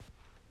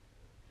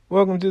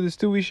Welcome to the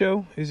Stewie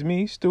Show. It's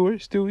me, Stuart,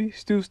 Stewie,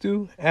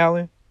 Stu,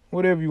 Allen,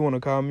 whatever you want to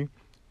call me.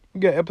 We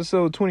got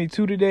episode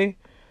 22 today.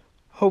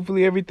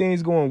 Hopefully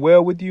everything's going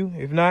well with you.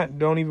 If not,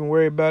 don't even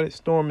worry about it.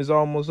 Storm is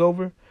almost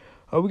over.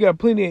 We got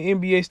plenty of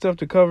NBA stuff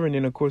to cover, and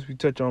then, of course, we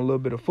touch on a little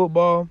bit of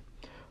football.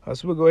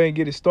 So we'll go ahead and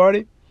get it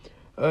started.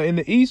 In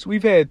the East,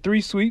 we've had 3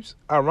 sweeps.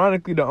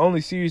 Ironically, the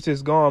only series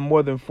that's gone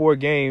more than 4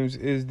 games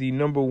is the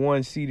number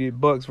 1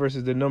 seeded Bucks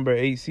versus the number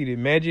 8 seeded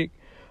Magic.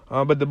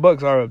 But the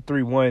Bucks are up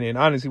 3-1, and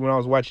honestly, when I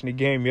was watching the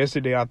game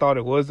yesterday, I thought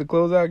it was the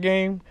closeout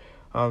game.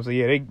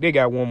 They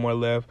got one more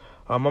left.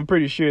 I'm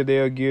pretty sure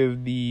they'll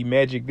give the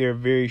Magic their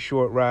very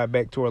short ride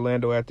back to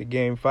Orlando after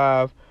Game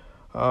 5.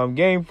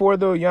 Game 4,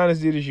 though,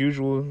 Giannis did as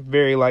usual.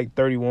 Very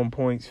 31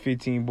 points,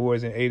 15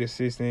 boards, and 8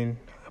 assists in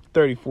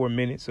 34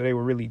 minutes, so they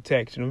were really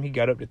taxing him. He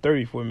got up to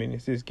 34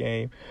 minutes this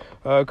game.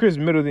 Chris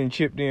Middleton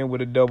chipped in with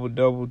a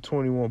double-double,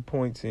 21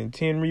 points and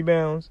 10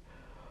 rebounds.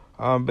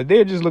 But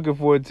they're just looking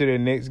forward to their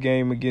next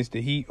game against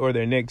the Heat, or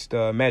their next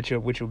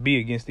matchup, which will be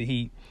against the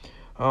Heat.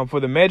 For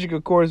the Magic,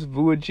 of course,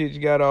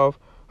 Vucevic got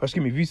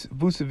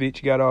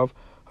off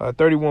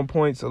 31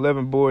 points,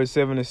 11 boards,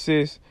 7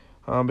 assists.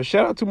 But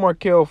shout out to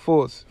Markelle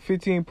Fultz,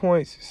 15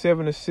 points,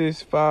 7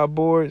 assists, 5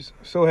 boards.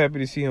 So happy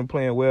to see him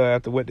playing well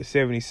after what the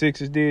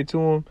 76ers did to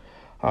him.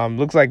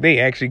 Looks like they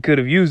actually could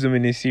have used him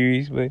in this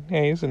series, but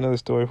hey, it's another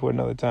story for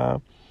another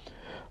time.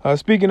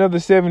 Speaking of the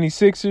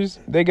 76ers,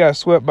 they got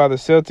swept by the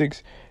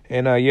Celtics.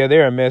 And,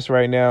 they're a mess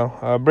right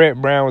now.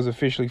 Brett Brown was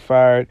officially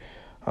fired.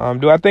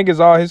 Do I think it's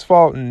all his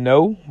fault?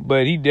 No,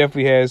 but he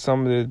definitely has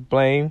some of the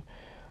blame,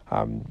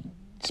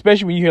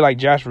 especially when you hear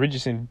Josh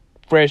Richardson,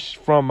 fresh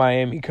from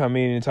Miami, come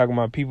in and talking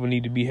about people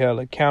need to be held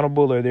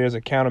accountable, or there's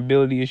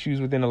accountability issues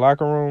within the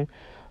locker room.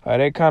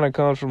 That kind of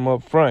comes from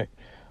up front,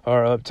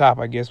 or up top,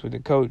 I guess, with the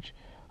coach.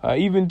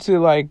 Even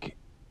to,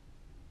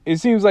 it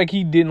seems like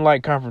he didn't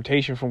like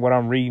confrontation from what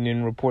I'm reading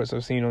in reports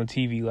I've seen on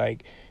TV.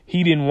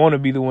 He didn't want to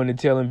be the one to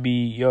tell him,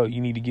 yo, you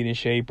need to get in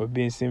shape, or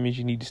Ben Simmons,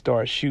 you need to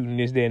start shooting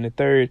this, that, and the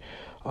third.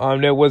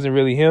 That wasn't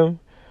really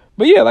him.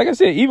 But, yeah, like I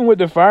said, even with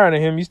the firing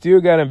of him, you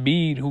still got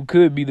Embiid, who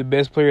could be the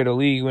best player of the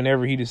league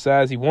whenever he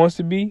decides he wants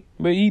to be.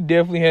 But he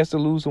definitely has to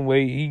lose some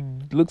weight. He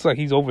looks like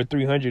he's over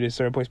 300 at a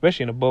certain point,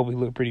 especially in the bubble. He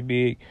looked pretty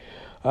big.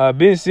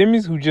 Ben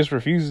Simmons, who just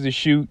refuses to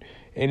shoot.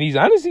 And he's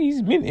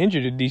been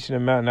injured a decent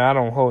amount. Now, I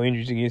don't hold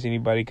injuries against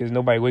anybody because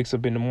nobody wakes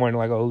up in the morning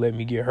let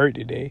me get hurt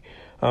today.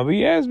 But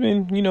he has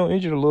been,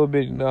 injured a little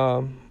bit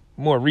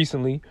more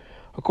recently.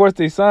 Of course,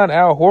 they signed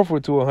Al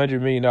Horford to a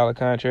 $100 million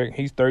contract.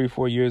 He's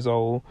 34 years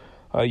old.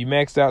 You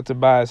maxed out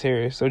Tobias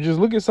Harris. So just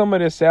look at some of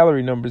their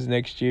salary numbers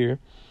next year.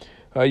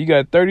 You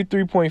got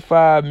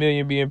 $33.5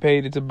 million being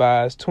paid to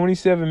Tobias,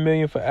 $27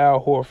 million for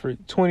Al Horford,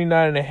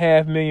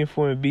 $29.5 million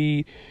for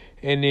Embiid.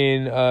 And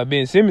then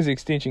Ben Simmons'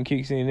 extension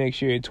kicks in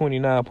next year at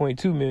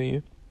 $29.2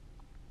 million.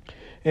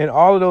 And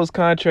all of those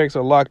contracts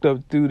are locked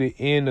up through the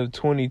end of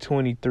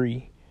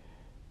 2023.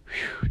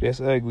 Whew, that's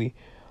ugly.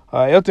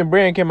 Elton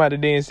Brand came out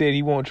today and said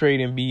he won't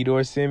trade Embiid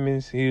or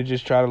Simmons. He'll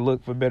just try to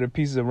look for better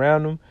pieces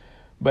around them.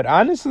 But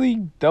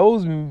honestly,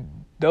 those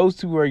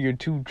two are your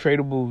 2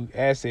 tradable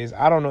assets.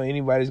 I don't know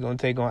anybody's going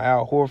to take on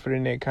Al Horford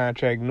in that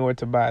contract, nor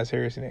Tobias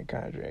Harris in that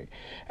contract.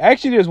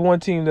 Actually, there's one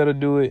team that'll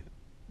do it.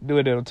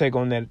 That'll take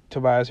on that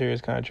Tobias Harris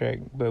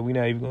contract, but we're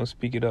not even going to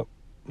speak it up.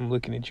 I'm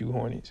looking at you,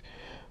 Hornets.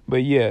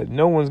 But, yeah,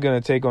 no one's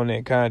going to take on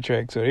that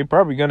contract, so they're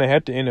probably going to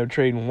have to end up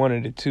trading one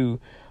of the 2.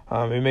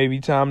 It may be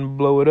time to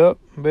blow it up,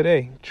 but,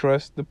 hey,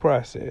 trust the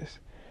process.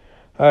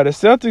 The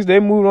Celtics, they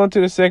moved on to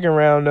the second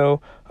round,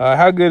 though.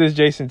 How good is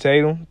Jason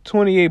Tatum?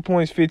 28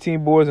 points,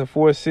 15 boards, and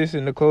 4 assists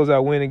in the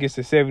closeout win against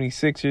the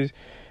 76ers.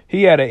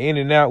 He had an in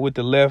and out with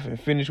the left and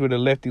finished with a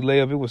lefty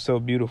layup. It was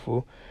so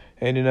beautiful.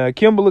 And then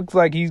Kemba looks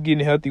like he's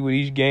getting healthy with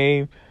each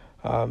game.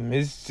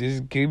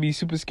 It could be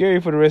super scary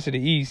for the rest of the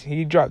East.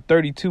 He dropped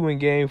 32 in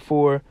Game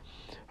 4.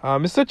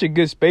 It's such a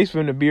good space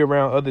for him to be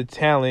around other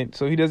talent,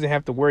 so he doesn't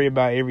have to worry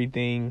about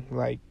everything.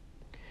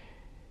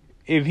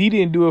 If he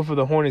didn't do it for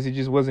the Hornets, it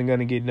just wasn't going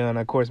to get done.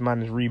 Of course,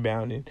 minus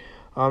rebounding.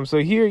 So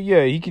here,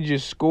 he can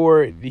just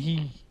score.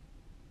 He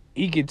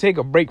can take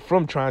a break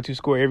from trying to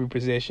score every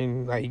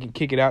possession. He can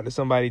kick it out to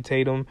somebody,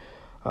 Tatum,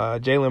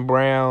 Jaylen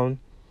Brown.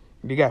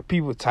 They got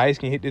people, Tice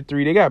can hit the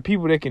 3. They got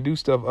people that can do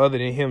stuff other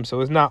than him.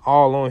 So it's not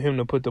all on him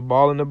to put the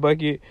ball in the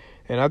bucket.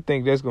 And I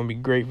think that's going to be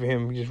great for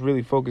him. Just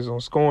really focus on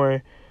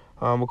scoring.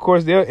 Of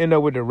course, they'll end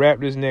up with the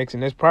Raptors next.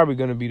 And that's probably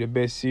going to be the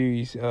best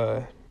series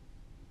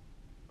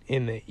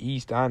in the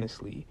East,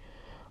 honestly.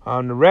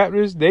 The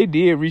Raptors, they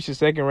did reach the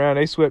second round.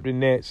 They swept the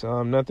Nets.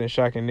 Nothing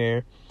shocking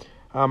there.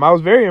 I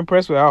was very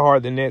impressed with how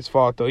hard the Nets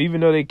fought, though.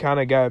 Even though they kind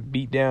of got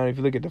beat down, if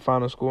you look at the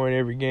final score in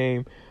every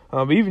game.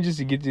 But even just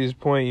to get to this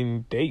point,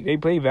 and they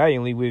play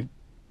valiantly with,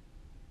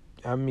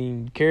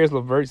 Karis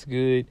LeVert's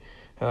good.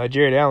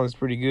 Jared Allen's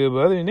pretty good.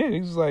 But other than that,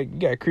 it's you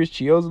got Chris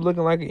Chiozza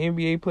looking like an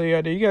NBA player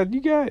out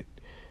there.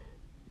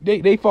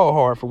 They fought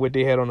hard for what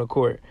they had on the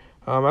court.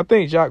 I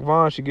think Jacques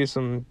Vaughn should get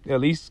some, at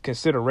least,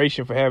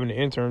 consideration for having the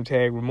interim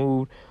tag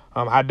removed.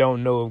 I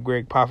don't know if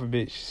Greg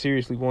Popovich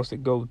seriously wants to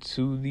go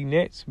to the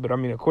Nets. But,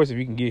 of course, if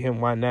you can get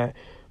him, why not?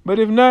 But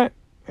if not,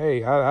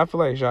 hey, I feel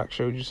like Jacques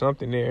showed you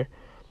something there.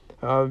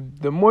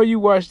 The more you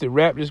watch the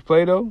Raptors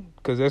play, though,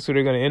 because that's who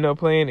they're going to end up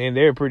playing, and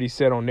they're pretty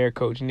set on their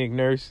coach, Nick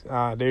Nurse.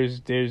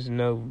 There's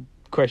no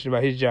question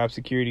about his job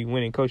security,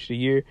 winning Coach of the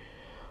Year.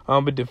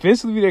 But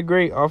defensively, they're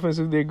great.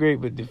 Offensively, they're great.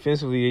 But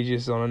defensively, they're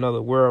just on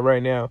another world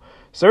right now.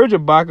 Serge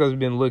Ibaka's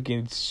been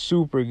looking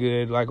super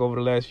good, like, over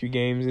the last few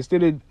games.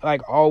 Instead of,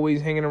 like,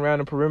 always hanging around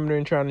the perimeter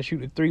and trying to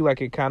shoot a three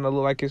like it kind of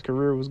looked like his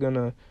career was going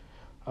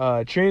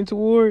to trend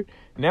toward.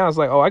 Now it's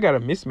like, oh, I got a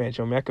mismatch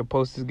on me. I could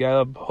post this guy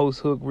up, post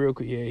hook real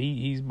quick. Yeah,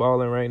 he's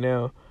balling right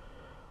now.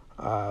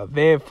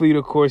 Van Fleet,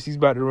 of course, he's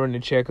about to run the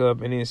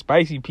checkup. And then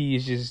Spicy P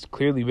is just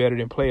clearly better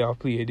than playoff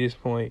P at this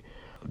point.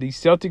 The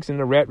Celtics and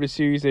the Raptors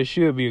series, there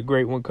should be a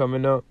great one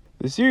coming up.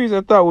 The series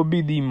I thought would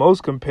be the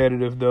most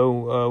competitive,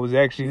 though, was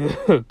actually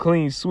a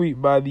clean sweep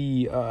by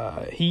the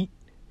Heat.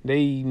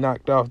 They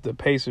knocked off the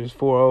Pacers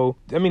 4-0.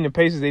 I mean, the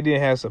Pacers, they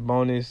didn't have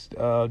Sabonis.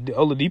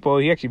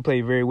 Oladipo, he actually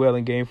played very well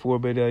in Game 4,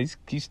 but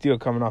he's still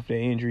coming off the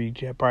injury.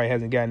 He probably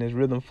hasn't gotten his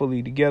rhythm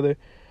fully together.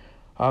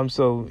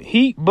 So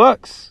Heat,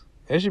 Bucks,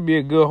 that should be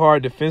a good,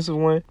 hard defensive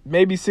one.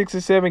 Maybe 6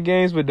 or 7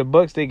 games, but the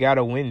Bucks, they got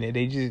to win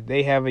it.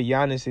 They have a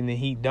Giannis and the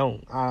Heat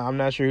don't. I'm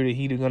not sure who the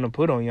Heat are going to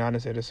put on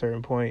Giannis at a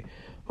certain point,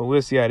 but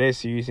we'll see how that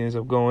series ends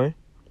up going.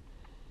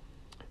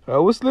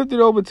 We'll slip it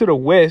over to the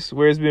West,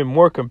 where it's been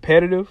more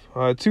competitive.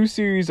 2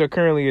 series are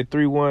currently at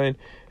 3-1,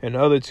 and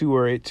the other 2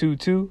 are at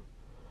 2-2.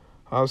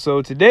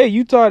 So today,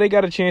 Utah, they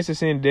got a chance to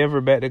send Denver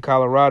back to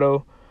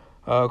Colorado.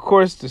 Of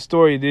course, the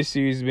story of this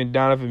series has been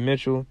Donovan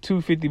Mitchell.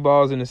 250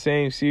 balls in the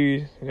same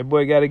series. That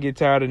boy got to get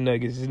tired of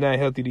nuggets. It's not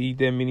healthy to eat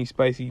that many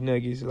spicy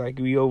nuggets. Like,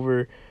 we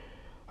over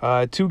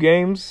 2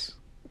 games,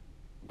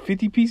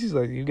 50 pieces.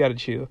 Like, you got to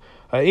chill.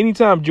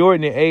 Anytime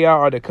Jordan and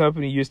AR are the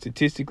company you're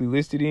statistically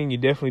listed in, you're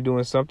definitely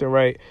doing something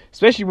right.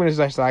 Especially when it's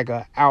just like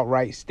a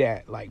outright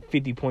stat, like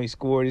 50 points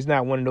scored. It's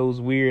not one of those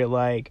weird,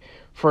 like,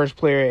 first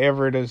player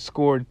ever to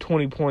score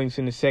 20 points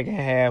in the second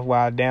half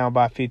while down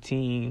by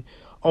 15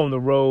 on the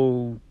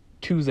road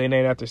Tuesday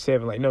night after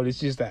 7. Like, no,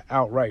 it's just an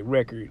outright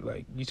record.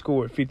 Like, you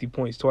scored 50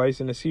 points twice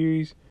in the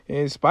series.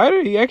 And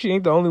Spider, he actually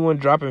ain't the only one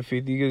dropping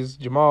 50 because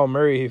Jamal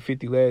Murray hit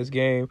 50 last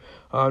game.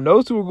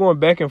 Those two were going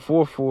back and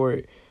forth for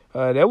it.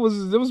 That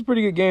was a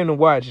pretty good game to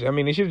watch. I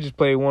mean, they should have just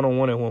played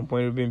one-on-one at one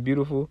point. It would have been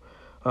beautiful.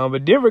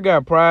 But Denver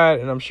got pride,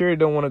 and I'm sure they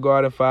don't want to go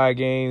out in 5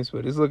 games,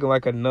 but it's looking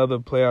like another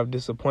playoff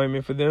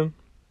disappointment for them.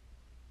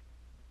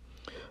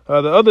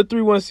 The other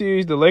 3-1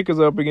 series, the Lakers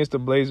are up against the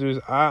Blazers.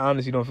 I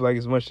honestly don't feel like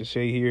it's much to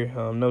say here.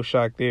 No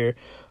shock there.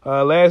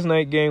 Last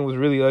night game was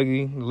really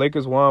ugly. The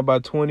Lakers won by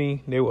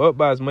 20. They were up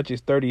by as much as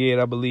 38,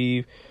 I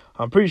believe.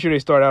 I'm pretty sure they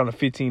started out on a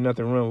 15-0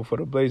 run before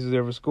the Blazers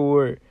ever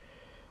scored.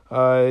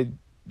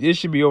 This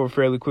should be over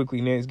fairly quickly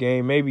next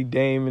game. Maybe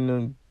Dame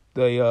and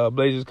the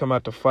Blazers come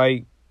out to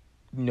fight,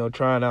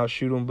 try and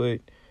outshoot them.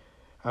 But,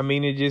 I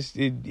mean, it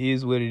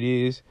is what it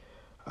is.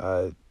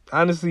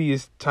 Honestly,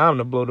 it's time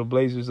to blow the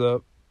Blazers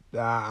up.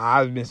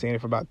 I've been saying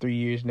it for about 3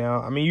 years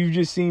now. I mean, you've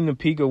just seen the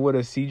peak of what a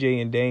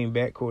CJ and Dame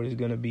backcourt is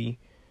going to be.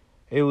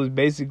 It was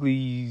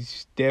basically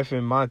Steph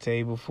and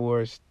Monte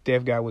before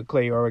Steph got with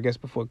Clay, or I guess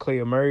before Clay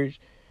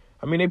emerged.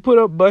 I mean, they put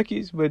up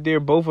buckets, but they're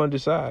both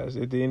undersized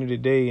at the end of the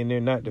day, and they're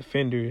not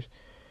defenders.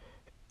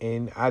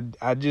 And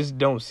I just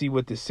don't see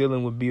what the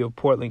ceiling would be of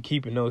Portland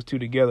keeping those two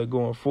together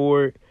going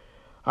forward.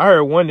 I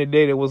heard one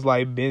today that was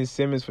like Ben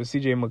Simmons for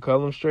CJ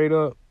McCollum straight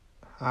up.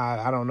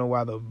 I don't know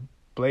why the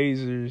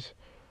Blazers...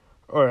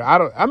 on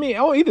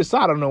either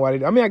side, I don't know why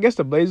I guess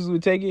the Blazers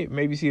would take it.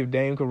 Maybe see if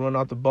Dame could run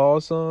off the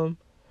ball some.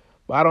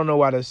 But I don't know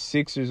why the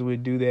Sixers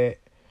would do that.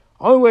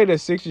 Only way the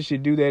Sixers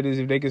should do that is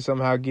if they could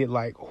somehow get,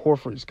 like,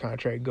 Horford's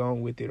contract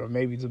going with it. Or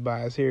maybe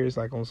Tobias Harris,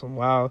 like, on some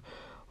wild.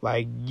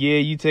 Like, yeah,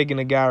 you taking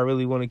a guy I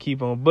really want to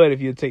keep on. But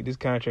if you take this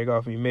contract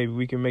off me, maybe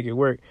we can make it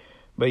work.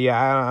 But,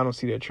 yeah, I don't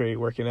see that trade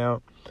working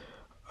out.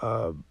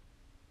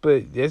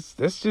 But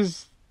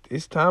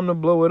it's time to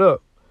blow it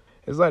up.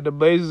 It's like the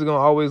Blazers are going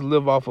to always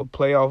live off of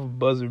playoff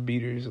buzzer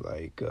beaters.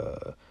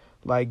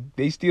 Like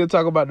they still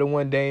talk about the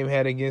one Dame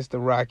had against the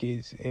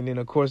Rockets. And then,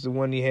 of course, the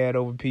one he had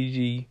over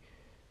PG.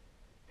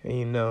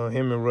 And,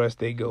 him and Russ,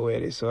 they go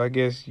at it. So I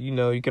guess,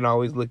 you can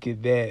always look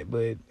at that.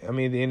 But, I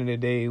mean, at the end of the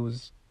day, it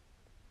was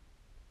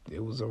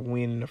a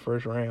win in the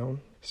first round.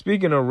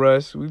 Speaking of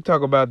Russ, we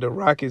talk about the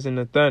Rockets and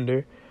the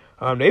Thunder.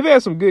 They've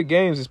had some good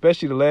games,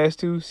 especially the last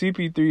 2.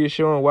 CP3 is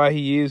showing why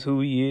he is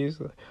who he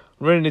is.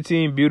 Running the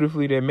team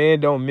beautifully. That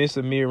man don't miss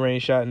a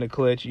mid-range shot in the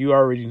clutch. You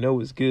already know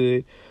it's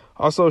good.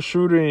 Also,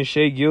 Schroeder and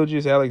Shai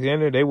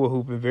Gilgeous-Alexander, they were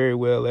hooping very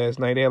well last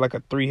night. They had like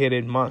a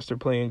 3-headed monster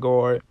playing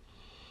guard.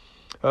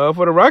 For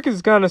the Rockets,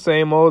 it's kind of the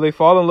same old. They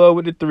fall in love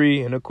with the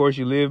 3, and, of course,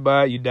 you live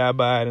by it, you die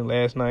by it. And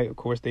last night, of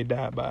course, they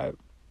died by it.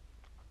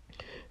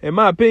 In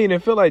my opinion,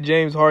 it felt like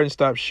James Harden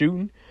stopped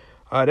shooting.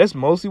 That's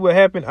mostly what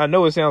happened. I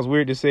know it sounds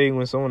weird to say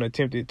when someone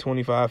attempted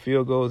 25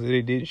 field goals that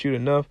they didn't shoot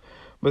enough.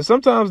 But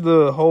sometimes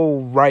the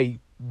whole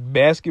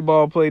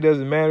basketball play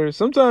doesn't matter.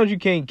 Sometimes you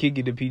can't kick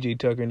it to PJ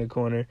Tucker in the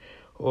corner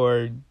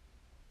or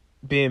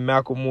Ben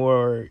McLemore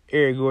or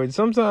Eric Gordon.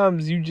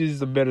 Sometimes you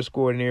just a better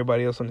scorer than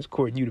everybody else on this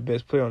court, and you the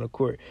best player on the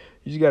court.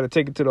 You just got to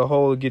take it to the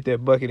hole and get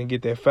that bucket and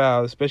get that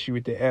foul, especially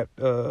with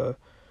the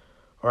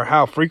or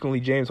how frequently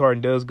James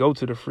Harden does go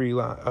to the free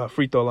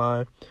throw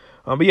line.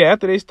 But yeah,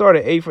 after they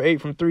started 8 for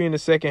 8 from 3 in the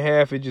second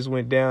half, it just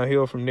went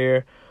downhill from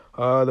there.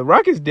 The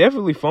Rockets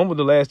definitely fumbled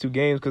the last 2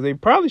 games because they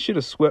probably should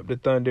have swept the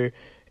Thunder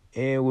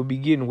and would be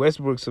getting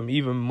Westbrook some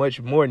even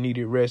much more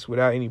needed rest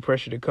without any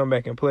pressure to come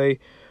back and play.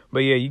 But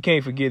yeah, you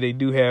can't forget they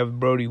do have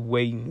Brody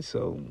waiting.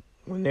 So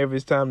whenever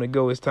it's time to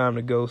go, it's time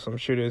to go. So I'm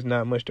sure there's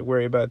not much to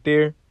worry about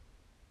there.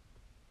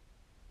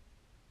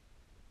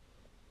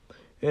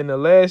 In the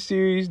last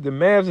series, the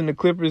Mavs and the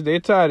Clippers, they're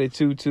tied at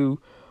 2-2.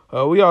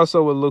 We all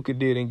saw what Luka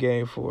did in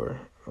Game 4.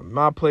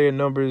 My player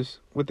numbers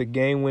with the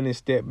game-winning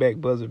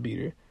step-back buzzer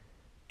beater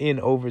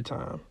in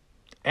overtime.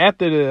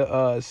 After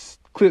the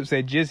Clips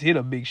had just hit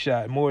a big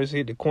shot, Morris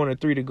hit the corner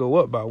 3 to go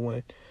up by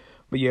 1.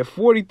 But yeah,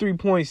 43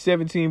 points,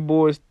 17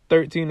 boards,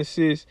 13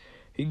 assists.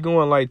 He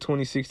going like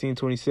 2016,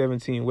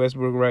 2017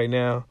 Westbrook right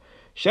now.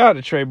 Shout out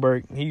to Trey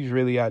Burke. He's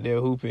really out there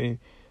hooping.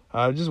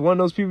 Just one of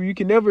those people you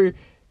can never...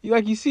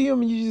 You see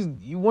him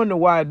and you wonder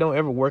why it don't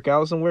ever work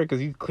out somewhere, because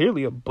he's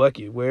clearly a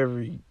bucket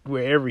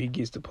wherever he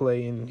gets to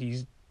play, and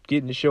he's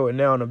getting to show it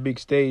now on a big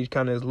stage,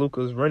 kind of as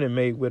Luka's running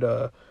mate with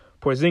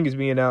Porzingis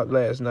being out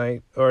last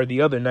night or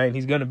the other night. And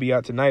he's going to be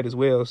out tonight as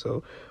well,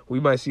 so we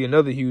might see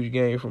another huge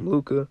game from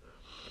Luka.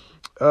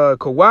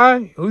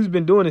 Kawhi, who's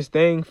been doing his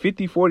thing,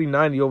 50, 40,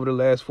 90 over the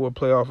last 4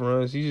 playoff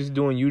runs. He's just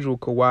doing usual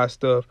Kawhi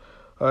stuff.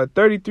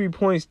 33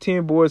 points,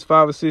 10 boards,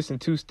 5 assists,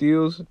 and 2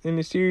 steals in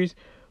the series.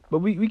 But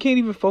we can't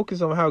even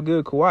focus on how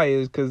good Kawhi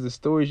is, because the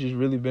story's just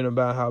really been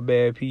about how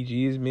bad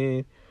PG has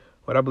been.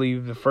 But I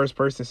believe the first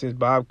person since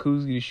Bob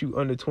Cousy to shoot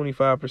under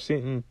 25%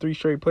 in 3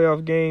 straight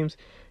playoff games.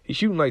 He's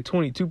shooting like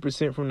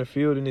 22% from the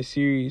field in this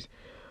series.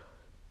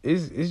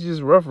 It's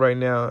just rough right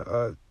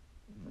now.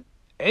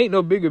 Ain't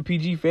no bigger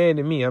PG fan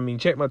than me. I mean,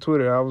 check my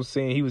Twitter. I was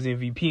saying he was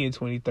MVP in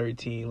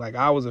 2013. Like,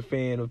 I was a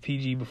fan of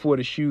PG before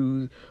the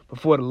shoes,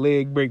 before the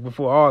leg break,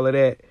 before all of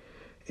that.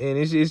 And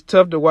it's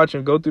tough to watch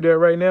him go through that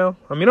right now.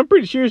 I mean, I'm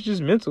pretty sure it's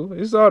just mental.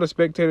 It's all the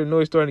spectator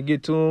noise starting to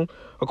get to him.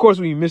 Of course,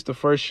 when you missed the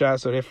first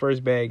shot, so that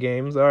first bad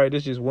game, it's all right,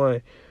 that's just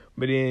one.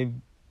 But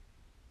then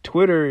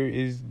Twitter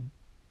is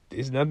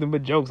nothing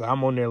but jokes.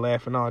 I'm on there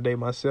laughing all day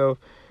myself.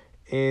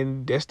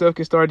 And that stuff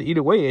can start to eat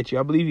away at you.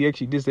 I believe he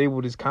actually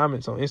disabled his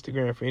comments on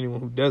Instagram for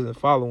anyone who doesn't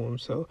follow him.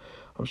 So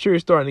I'm sure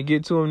it's starting to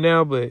get to him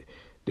now. But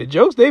the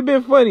jokes, they've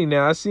been funny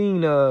now. I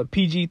seen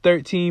PG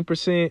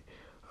 13%.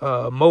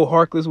 Mo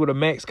Harkless with a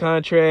max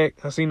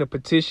contract. I seen a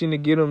petition to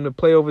get him to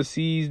play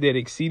overseas that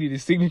exceeded the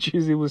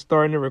signatures it was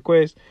starting to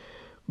request.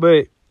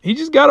 But he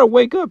just got to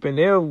wake up and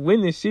they'll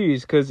win this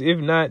series, because if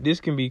not,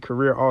 this can be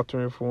career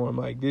altering for him.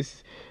 Like,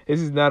 this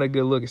is not a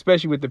good look,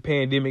 especially with the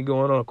pandemic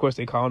going on. Of course,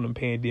 they call them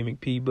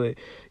Pandemic P, but,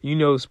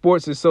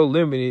 sports is so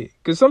limited,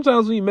 because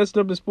sometimes when you mess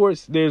up in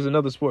sports, there's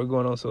another sport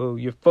going on. So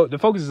the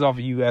focus is off of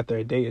you after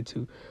a day or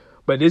two.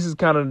 But this is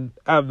kind of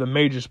out of the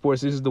major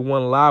sports. This is the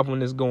one live one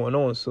that's going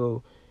on.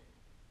 So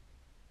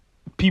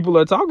people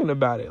are talking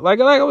about it. Like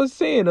I was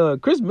saying,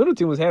 Chris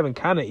Middleton was having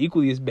kind of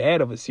equally as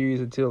bad of a series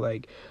until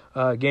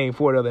Game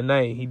 4 the other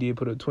night. He did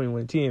put up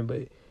 21-10,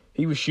 but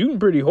he was shooting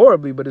pretty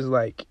horribly. But it's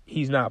like,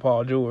 he's not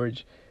Paul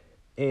George.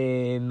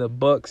 And the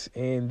Bucks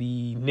and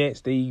the Nets,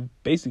 they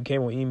basically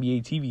came on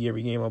NBA TV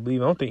every game, I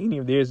believe. I don't think any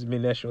of theirs has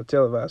been national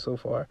televised so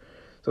far.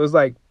 So it's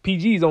like,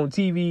 PG's on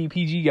TV.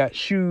 PG got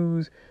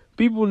shoes.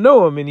 People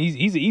know him, and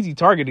he's an easy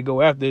target to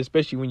go after,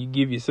 especially when you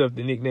give yourself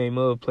the nickname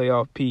of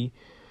Playoff P.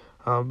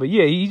 But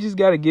yeah, he just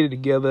got to get it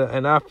together,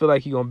 and I feel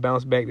like he's going to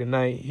bounce back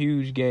tonight.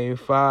 Huge Game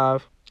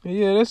 5.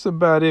 Yeah, that's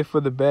about it for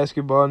the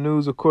basketball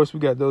news. Of course, we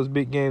got those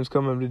big games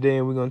coming up today,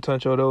 and we're going to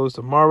touch on those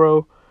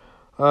tomorrow.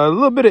 A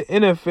little bit of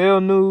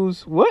NFL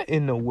news. What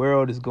in the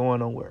world is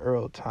going on with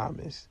Earl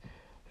Thomas?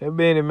 That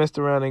man that messed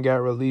around and got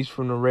released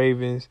from the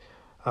Ravens.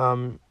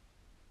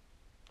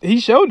 He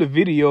showed the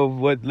video of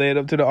what led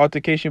up to the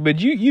altercation, but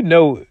they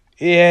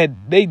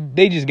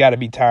just got to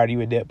be tired of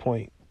you at that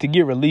point. To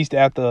get released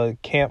after a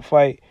camp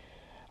fight,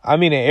 I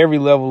mean, at every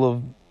level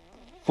of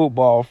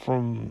football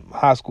from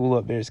high school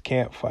up, there's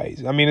camp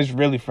fights. I mean, it's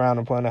really frowned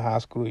upon in high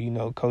school.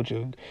 Coach,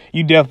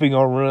 you definitely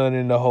going to run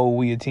in the whole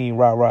we a team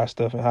rah-rah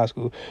stuff in high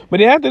school. But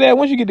then after that,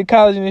 once you get to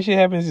college and this shit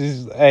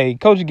happens,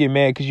 coach will get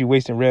mad because you're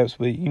wasting reps.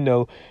 But,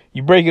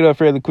 you break it up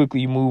fairly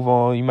quickly, you move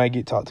on. You might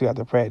get talked to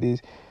after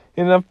practice.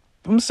 And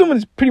I'm assuming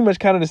it's pretty much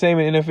kind of the same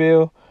in the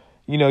NFL.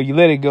 You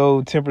let it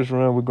go, tempers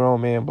run with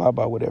grown man, blah,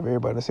 blah, whatever.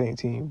 Everybody on the same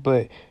team.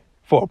 But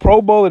for a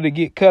Pro Bowler to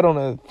get cut on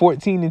a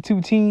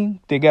 14-2 team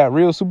that got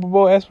real Super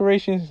Bowl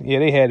aspirations, yeah,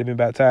 they had to been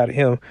about tired of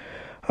him.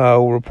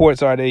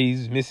 Reports are that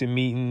he's missing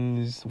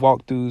meetings,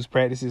 walkthroughs,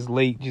 practices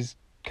late, just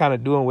kind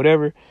of doing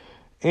whatever.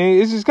 And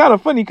it's just kind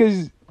of funny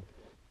because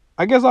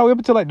I guess all the way up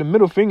until the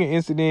middle finger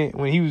incident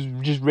when he was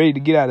just ready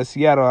to get out of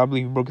Seattle, I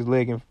believe he broke his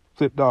leg and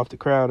flipped off the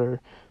crowd or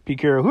Pete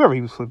Carroll, whoever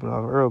he was flipping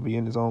off, Earl be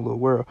in his own little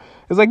world.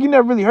 It's like you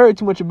never really heard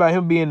too much about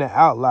him being the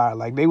outlier.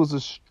 Like, they was a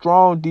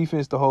strong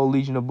defense the whole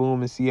Legion of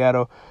Boom in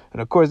Seattle.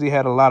 And, of course, they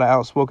had a lot of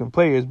outspoken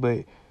players.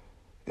 But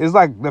it's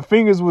like the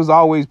fingers was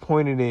always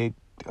pointed at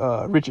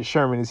Richard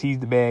Sherman as he's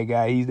the bad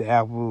guy. He's the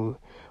apple.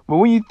 But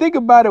when you think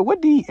about it,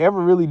 what did he ever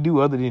really do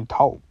other than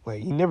talk?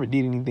 Like, he never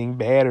did anything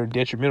bad or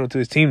detrimental to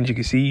his team that you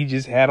can see. He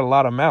just had a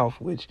lot of mouth,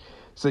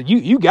 so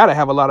you got to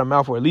have a lot of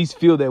mouth or at least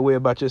feel that way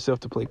about yourself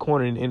to play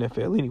corner in the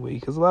NFL anyway,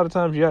 because a lot of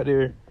times you're out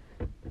there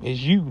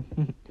as you.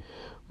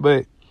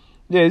 But,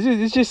 yeah,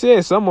 it just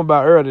says something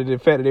about Earl, the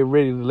fact that they're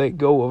ready to let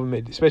go of him,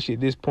 especially at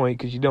this point,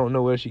 because you don't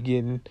know what else you're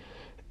getting.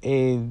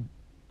 And,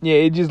 yeah,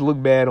 it just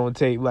looked bad on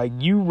tape. Like,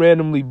 you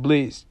randomly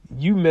blitzed,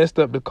 you messed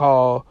up the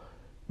call,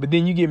 but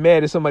then you get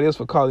mad at somebody else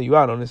for calling you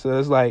out on it. So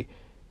it's like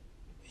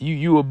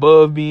you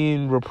above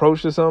being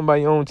reproached or something by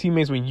your own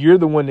teammates when you're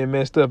the one that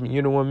messed up and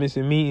you're the one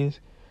missing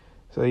meetings.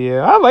 So,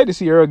 yeah, I'd like to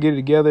see Earl get it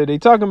together. They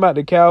talking about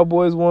the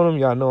Cowboys want him.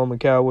 Y'all know I'm a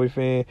Cowboy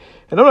fan.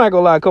 And I'm not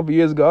going to lie, a couple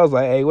years ago, I was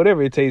like, hey,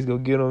 whatever it takes, go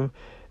get him.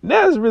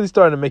 Now it's really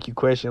starting to make you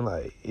question,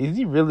 like, is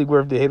he really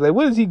worth the hate? Like,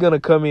 what is he going to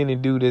come in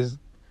and do that's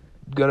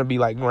going to be,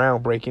 like,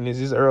 groundbreaking? Is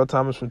this Earl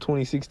Thomas from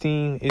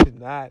 2016? It's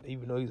not,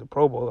 even though he's a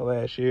Pro Bowler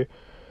last year.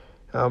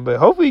 But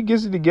hopefully he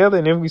gets it together,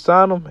 and if we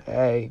sign him,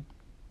 hey,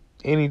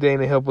 anything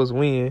to help us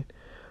win.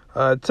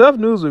 Tough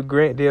news with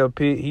Grant Dale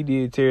Pitt. He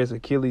did tear his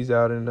Achilles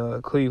out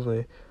in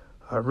Cleveland.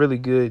 Really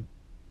good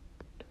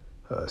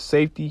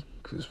safety.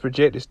 He was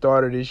projected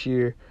starter this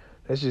year.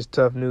 That's just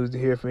tough news to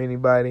hear from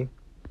anybody.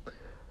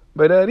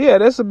 But, yeah,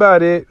 that's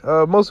about it.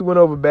 Mostly went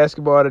over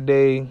basketball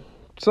today.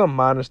 Some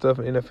minor stuff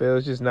in NFL.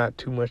 It's just not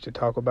too much to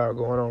talk about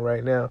going on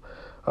right now.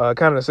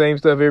 Kind of the same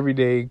stuff every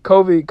day.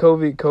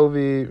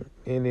 COVID.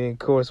 And then, of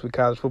course, with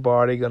college football,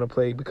 are they going to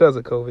play because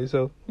of COVID?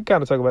 So we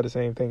kind of talk about the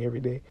same thing every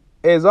day.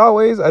 As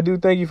always, I do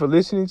thank you for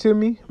listening to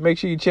me. Make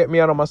sure you check me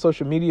out on my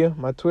social media.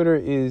 My Twitter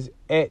is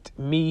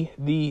 @methe_3,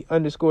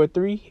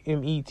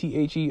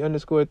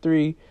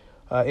 METHE_3.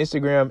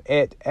 Instagram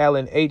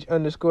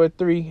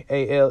 @AlanH_3,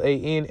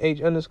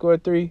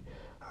 ALANH_3.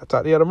 I'll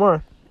talk to you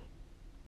tomorrow.